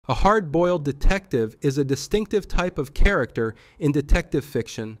A hard-boiled detective is a distinctive type of character in detective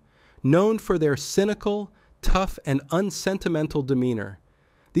fiction, known for their cynical, tough, and unsentimental demeanor.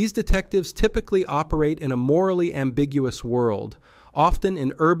 These detectives typically operate in a morally ambiguous world, often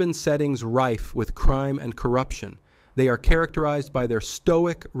in urban settings rife with crime and corruption. They are characterized by their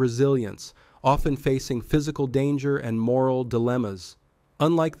stoic resilience, often facing physical danger and moral dilemmas.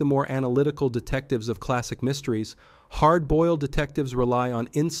 Unlike the more analytical detectives of classic mysteries, hard-boiled detectives rely on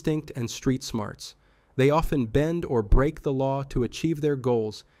instinct and street smarts. They often bend or break the law to achieve their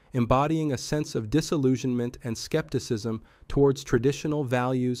goals, embodying a sense of disillusionment and skepticism towards traditional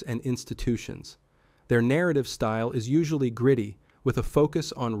values and institutions. Their narrative style is usually gritty, with a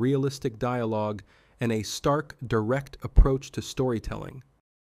focus on realistic dialogue and a stark, direct approach to storytelling.